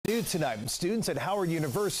new tonight. Students at Howard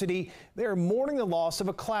University, they're mourning the loss of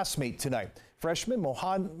a classmate tonight. Freshman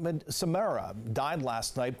Mohammed Samara died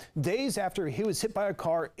last night, days after he was hit by a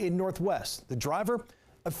car in Northwest. The driver,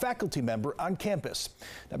 a faculty member on campus.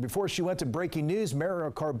 Now, before she went to breaking news,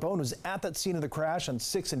 Mariel Carbone was at that scene of the crash on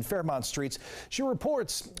 6th and Fairmont Streets. She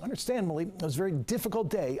reports, understandably, it was a very difficult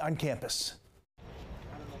day on campus.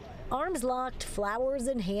 Arms locked, flowers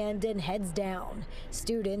in hand, and heads down.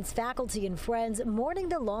 Students, faculty, and friends mourning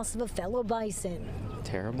the loss of a fellow bison.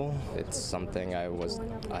 Terrible. It's something I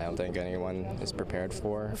don't think anyone is prepared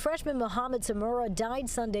for. Freshman Mohammed Samara died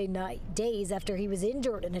Sunday night, days after he was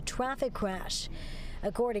injured in a traffic crash.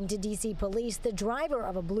 According to D.C. police, the driver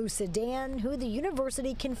of a blue sedan, who the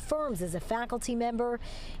university confirms is a faculty member,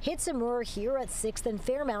 hit Samura here at 6th and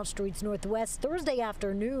Fairmount Streets Northwest Thursday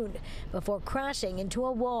afternoon before crashing into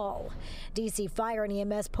a wall. D.C. Fire and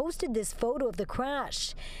EMS posted this photo of the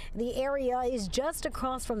crash. The area is just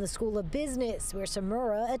across from the School of Business, where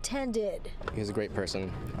Samura attended. He was a great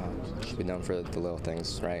person. Should be known for the little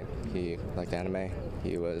things, right? He liked anime.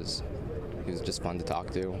 He was just fun to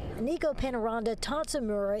talk to. Nico Panaranda taught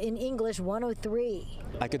Samura in English 103.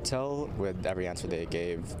 I could tell with every answer they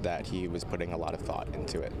gave that he was putting a lot of thought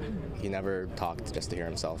into it. He never talked just to hear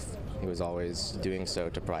himself. He was always doing so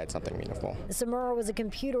to provide something meaningful. Samura was a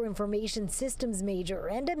computer information systems major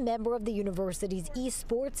and a member of the university's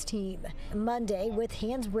esports team. Monday, with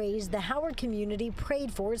hands raised, the Howard community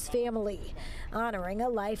prayed for his family, honoring a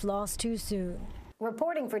life lost too soon.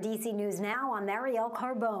 Reporting for DC News Now, I'm Mariel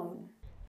Carbone.